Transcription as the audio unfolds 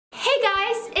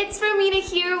it's Romina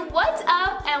here. What's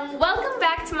up and welcome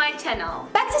back to my channel.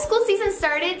 Back to school season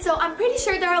started, so I'm pretty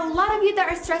sure there are a lot of you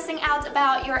that are stressing out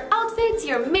about your outfits,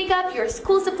 your makeup, your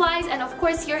school supplies, and of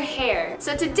course your hair.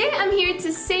 So today I'm here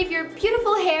to save your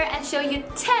beautiful hair and show you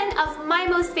 10 of my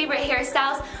most favorite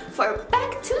hairstyles for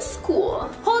back to school.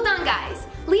 Hold on guys,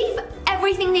 leave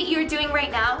everything that you're doing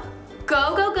right now.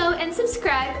 Go and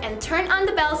subscribe and turn on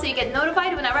the bell so you get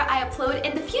notified whenever I upload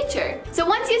in the future. So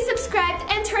once you subscribed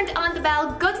and turned on the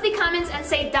bell, go to the comments and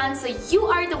say done so you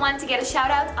are the one to get a shout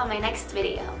out on my next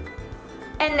video.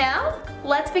 And now,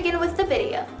 let's begin with the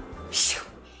video.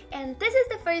 And this is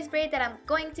the first braid that I'm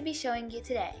going to be showing you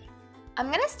today.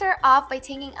 I'm gonna start off by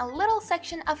taking a little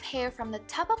section of hair from the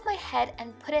top of my head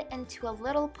and put it into a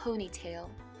little ponytail.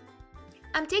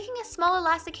 I'm taking a small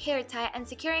elastic hair tie and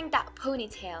securing that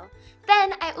ponytail.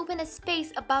 Then I open a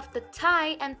space above the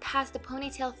tie and pass the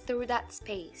ponytail through that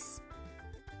space.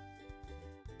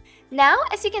 Now,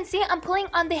 as you can see, I'm pulling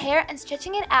on the hair and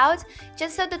stretching it out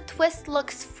just so the twist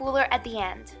looks fuller at the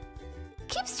end.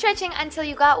 Keep stretching until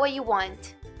you got what you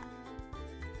want.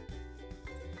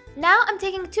 Now I'm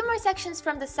taking two more sections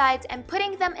from the sides and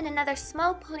putting them in another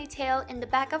small ponytail in the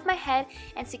back of my head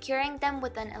and securing them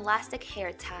with an elastic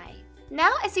hair tie.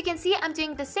 Now, as you can see, I'm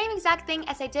doing the same exact thing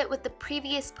as I did with the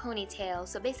previous ponytail.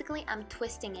 So basically, I'm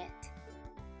twisting it.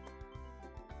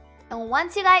 And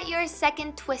once you got your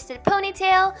second twisted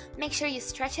ponytail, make sure you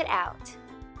stretch it out.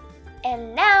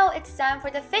 And now it's time for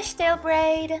the fishtail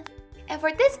braid. And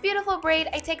for this beautiful braid,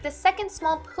 I take the second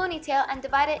small ponytail and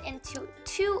divide it into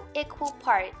two equal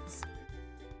parts.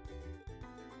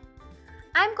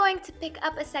 I'm going to pick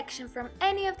up a section from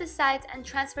any of the sides and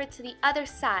transfer it to the other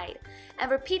side, and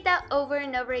repeat that over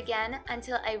and over again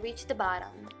until I reach the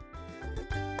bottom.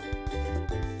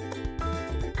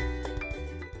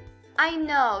 I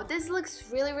know, this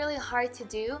looks really hard to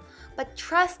do, but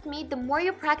trust me, the more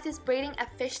you practice braiding a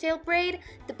fishtail braid,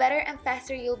 the better and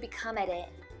faster you'll become at it.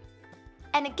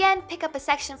 And again, pick up a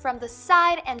section from the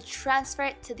side and transfer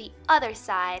it to the other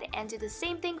side, and do the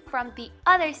same thing from the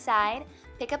other side.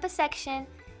 Pick up a section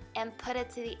and put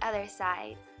it to the other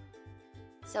side.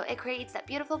 So it creates that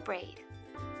beautiful braid.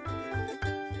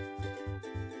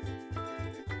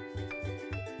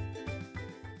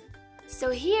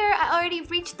 So here I already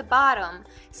reached the bottom.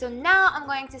 So now I'm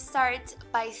going to start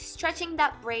by stretching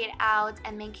that braid out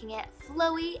and making it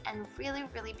flowy and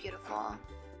really beautiful.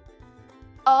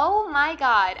 Oh my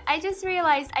god, I just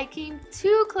realized I came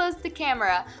too close to the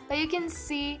camera, but you can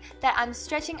see that I'm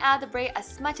stretching out the braid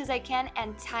as much as I can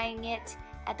and tying it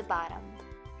at the bottom.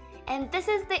 And this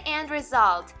is the end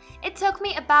result. It took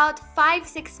me about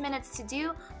 5-6 minutes to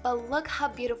do, but look how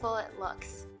beautiful it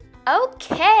looks.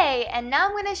 Okay, and now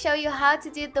I'm going to show you how to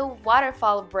do the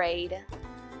waterfall braid.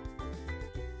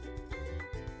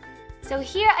 So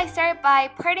here I started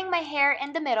by parting my hair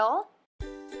in the middle.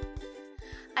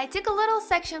 I took a little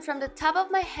section from the top of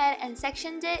my head and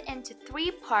sectioned it into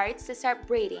 3 parts to start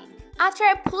braiding. After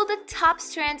I pull the top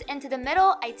strand into the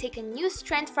middle, I take a new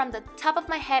strand from the top of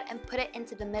my head and put it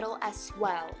into the middle as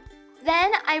well.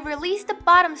 Then I release the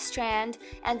bottom strand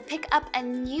and pick up a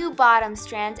new bottom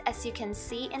strand, as you can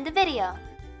see in the video.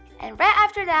 And right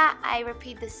after that, I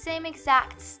repeat the same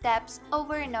exact steps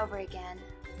over and over again.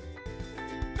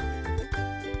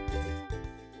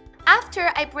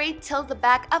 After I braid till the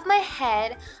back of my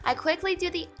head, I quickly do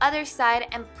the other side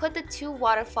and put the 2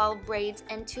 waterfall braids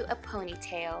into a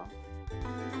ponytail.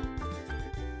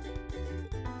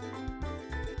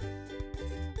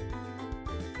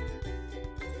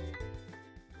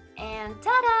 And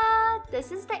ta-da!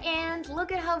 This is the end.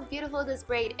 Look at how beautiful this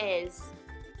braid is.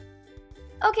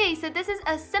 Okay, so this is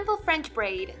a simple French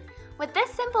braid. With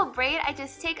this simple braid, I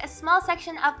just take a small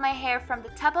section of my hair from the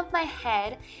top of my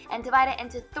head and divide it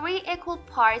into 3 equal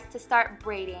parts to start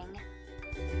braiding.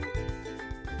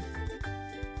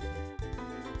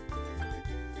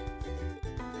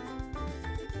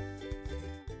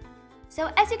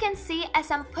 So as you can see, as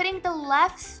I'm putting the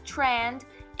left strand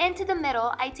into the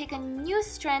middle, I take a new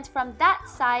strand from that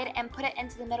side and put it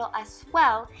into the middle as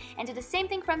well, and do the same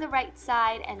thing from the right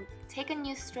side and take a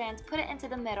new strand, put it into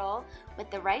the middle with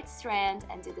the right strand,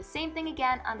 and do the same thing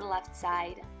again on the left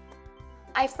side.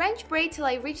 I French braid till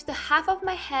I reach the half of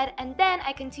my head, and then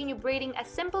I continue braiding a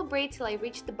simple braid till I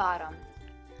reach the bottom.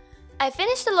 I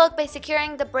finish the look by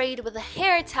securing the braid with a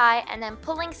hair tie and then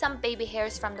pulling some baby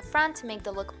hairs from the front to make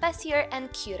the look messier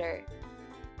and cuter.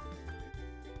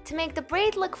 To make the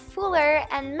braid look fuller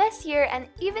and messier and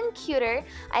even cuter,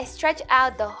 I stretch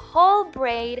out the whole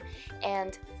braid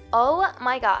and oh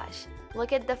my gosh,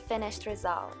 look at the finished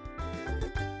result.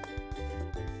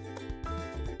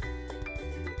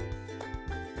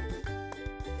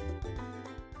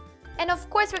 And of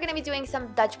course, we're gonna be doing some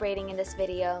Dutch braiding in this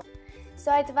video. So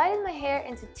I divided my hair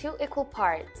into 2 equal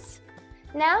parts.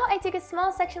 Now I take a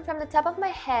small section from the top of my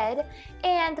head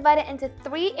and divide it into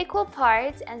 3 equal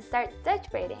parts and start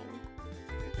Dutch braiding.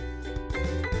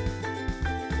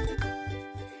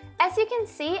 As you can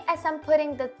see, as I'm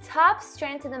putting the top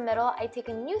strand to the middle, I take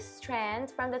a new strand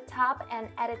from the top and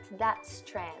add it to that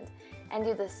strand, and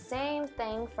do the same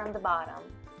thing from the bottom.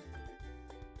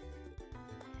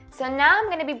 So now I'm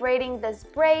going to be braiding this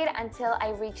braid until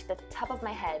I reach the top of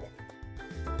my head.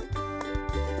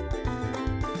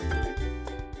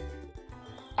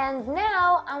 And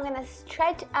now I'm going to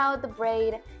stretch out the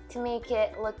braid to make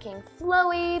it looking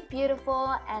flowy,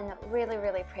 beautiful, and really,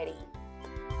 really pretty.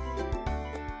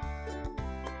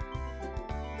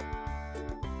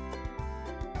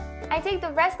 I take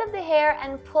the rest of the hair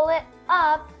and pull it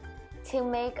up to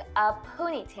make a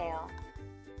ponytail.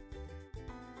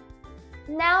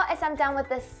 Now, as I'm done with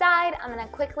this side, I'm gonna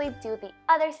quickly do the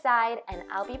other side and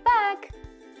I'll be back.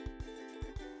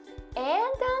 And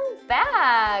I'm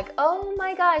back! Oh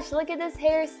my gosh, look at this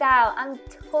hairstyle. I'm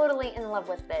totally in love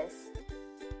with this.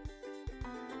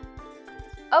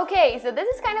 Okay, so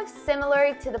this is kind of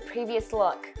similar to the previous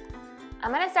look.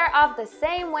 I'm gonna start off the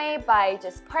same way by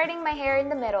just parting my hair in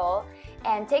the middle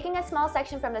and taking a small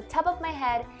section from the top of my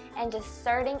head and just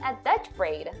starting a Dutch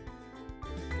braid.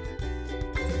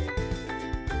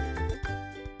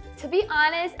 To be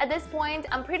honest, at this point,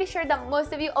 I'm pretty sure that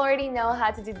most of you already know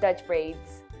how to do Dutch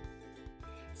braids.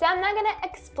 So I'm not gonna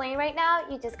explain right now,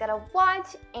 you just gotta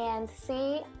watch and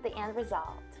see the end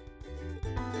result.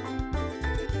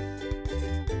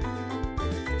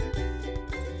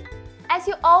 As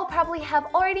you all probably have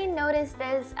already noticed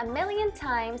this a million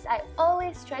times, I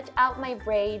always stretch out my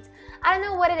braids. I don't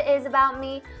know what it is about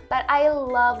me, but I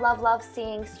love, love, love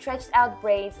seeing stretched out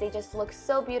braids. They just look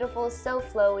so beautiful, so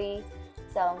flowy.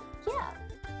 So, yeah.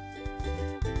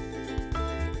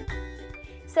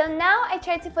 So now I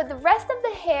try to put the rest of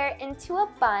the hair into a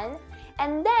bun,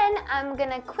 and then I'm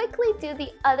gonna quickly do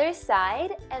the other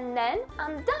side, and then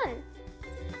I'm done.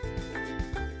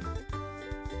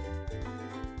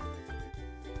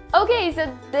 Okay,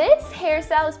 so this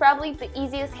hairstyle is probably the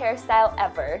easiest hairstyle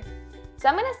ever. So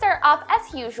I'm gonna start off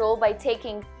as usual by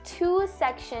taking 2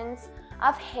 sections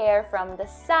of hair from the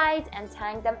sides and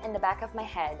tying them in the back of my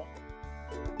head.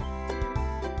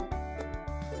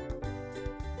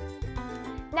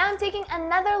 Now I'm taking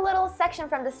another little section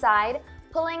from the side,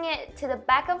 pulling it to the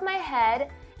back of my head,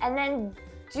 and then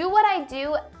do what I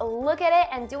do, look at it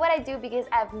and do what I do because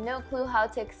I have no clue how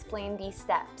to explain these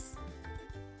steps.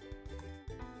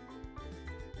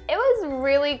 It was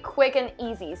really quick and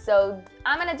easy, so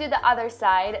I'm gonna do the other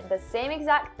side, the same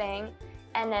exact thing,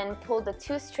 and then pull the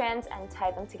 2 strands and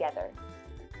tie them together.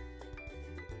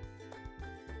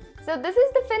 So this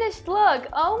is the finished look.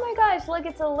 Oh my gosh, look,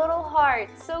 it's a little heart,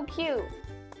 so cute.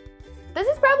 This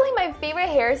is probably my favorite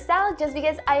hairstyle just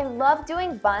because I love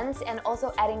doing buns and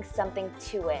also adding something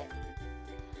to it.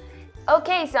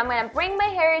 Okay, so I'm gonna bring my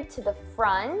hair to the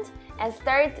front and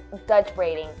start Dutch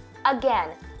braiding.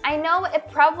 Again, I know it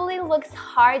probably looks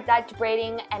hard Dutch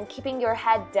braiding and keeping your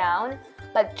head down,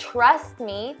 but trust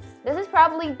me, this is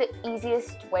probably the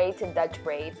easiest way to Dutch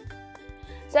braid.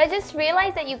 So I just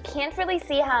realized that you can't really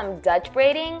see how I'm Dutch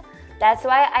braiding. That's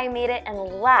why I made it in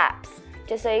laps,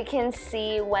 just so you can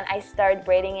see when I start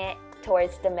braiding it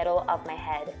towards the middle of my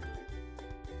head.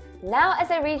 Now as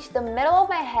I reach the middle of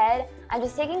my head, I'm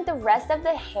just taking the rest of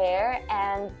the hair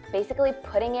and basically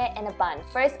putting it in a bun.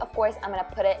 First, of course, I'm gonna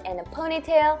put it in a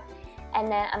ponytail,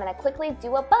 and then I'm gonna quickly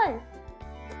do a bun.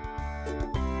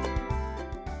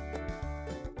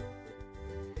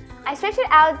 I stretch it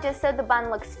out just so the bun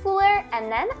looks fuller,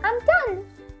 and then I'm done.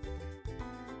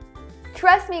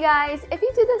 Trust me guys, if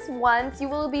you do this once, you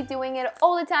will be doing it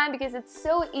all the time because it's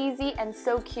so easy and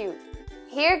so cute.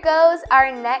 Here goes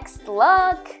our next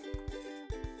look.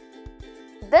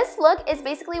 This look is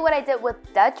basically what I did with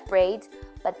Dutch braids,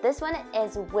 but this one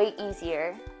is way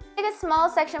easier. Take a small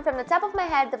section from the top of my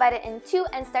head, divide it in 2,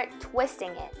 and start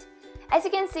twisting it. As you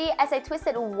can see, as I twist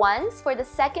it once, for the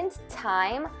second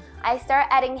time, I start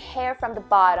adding hair from the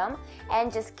bottom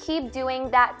and just keep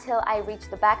doing that till I reach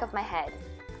the back of my head.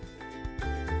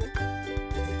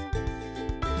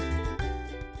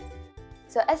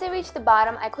 So as I reach the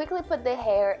bottom, I quickly put the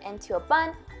hair into a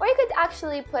bun, or you could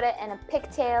actually put it in a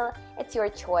pigtail. It's your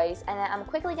choice. And then I'm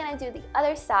quickly gonna do the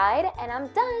other side, and I'm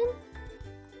done.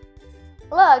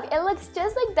 Look, it looks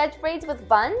just like Dutch braids with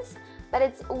buns, but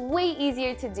it's way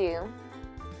easier to do.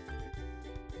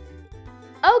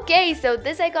 Okay, so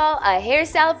this I call a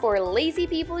hairstyle for lazy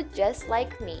people just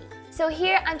like me. So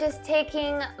here I'm just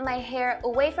taking my hair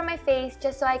away from my face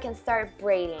just so I can start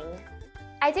braiding.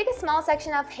 I take a small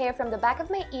section of hair from the back of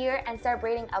my ear and start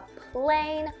braiding a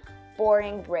plain,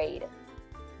 boring braid.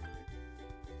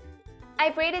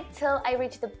 I braid it till I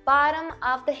reach the bottom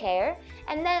of the hair,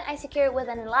 and then I secure it with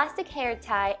an elastic hair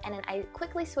tie, and then I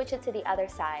quickly switch it to the other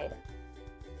side.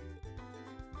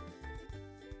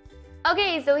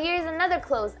 Okay, so here's another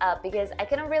close-up because I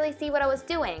couldn't really see what I was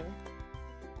doing.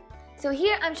 So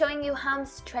here I'm showing you how I'm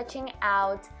stretching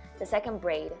out the second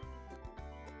braid.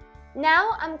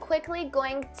 Now I'm quickly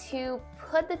going to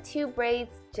put the two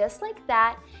braids just like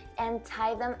that and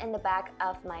tie them in the back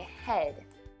of my head.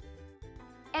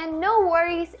 And no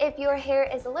worries if your hair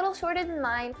is a little shorter than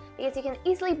mine, because you can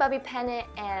easily bobby pin it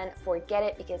and forget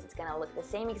it because it's gonna look the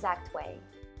same exact way.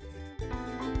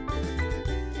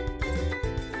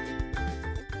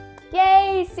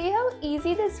 Yay! See how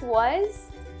easy this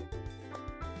was?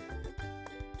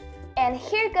 And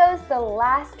here goes the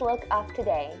last look of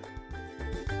today.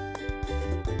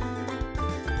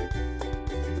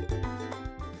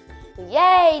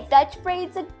 Yay! Dutch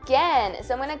braids again!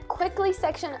 So I'm going to quickly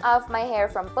section off my hair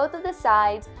from both of the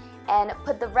sides and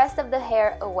put the rest of the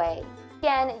hair away.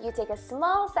 Again, you take a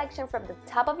small section from the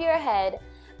top of your head,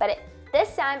 but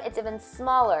this time it's even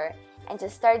smaller, and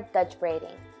just start Dutch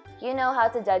braiding. You know how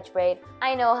to Dutch braid,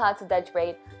 I know how to Dutch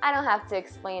braid, I don't have to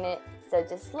explain it, so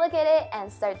just look at it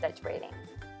and start Dutch braiding.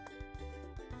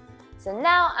 So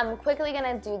now I'm quickly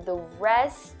gonna do the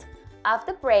rest of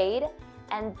the braid,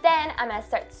 and then I'm gonna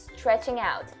start stretching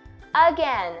out.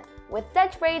 Again, with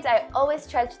Dutch braids, I always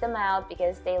stretch them out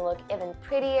because they look even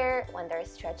prettier when they're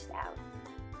stretched out.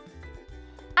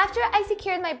 After I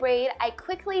secured my braid, I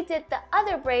quickly did the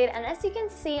other braid, and as you can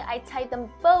see, I tied them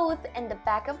both in the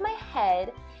back of my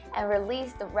head and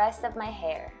released the rest of my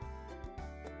hair.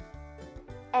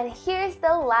 And here's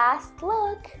the last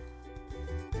look.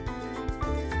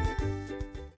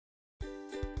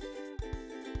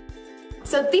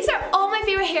 So these are all my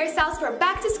favorite hairstyles for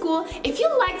back to school. If you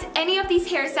liked any of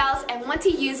these hairstyles and want to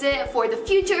use it for the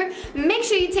future, make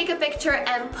sure you take a picture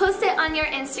and post it on your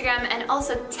Instagram, and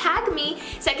also tag me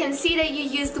so I can see that you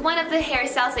used one of the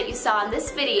hairstyles that you saw in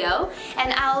this video,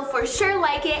 and I'll for sure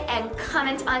like it and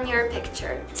comment on your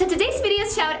picture. So today's video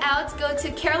shout outs go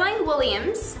to Caroline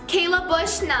Williams, Kayla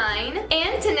Bush 9,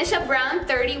 and Tanisha Brown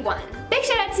 31. Big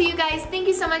shout out to you guys. Thank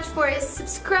you so much for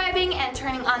subscribing and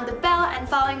turning on the bell and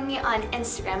following me on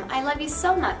Instagram. I love you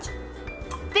so much.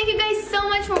 Thank you guys so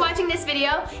much for watching this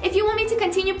video. If you want me to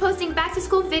continue posting back to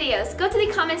school videos, go to the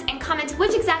comments and comment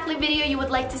which exactly video you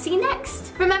would like to see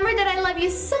next. Remember that I love you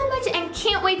so much and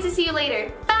can't wait to see you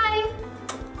later. Bye!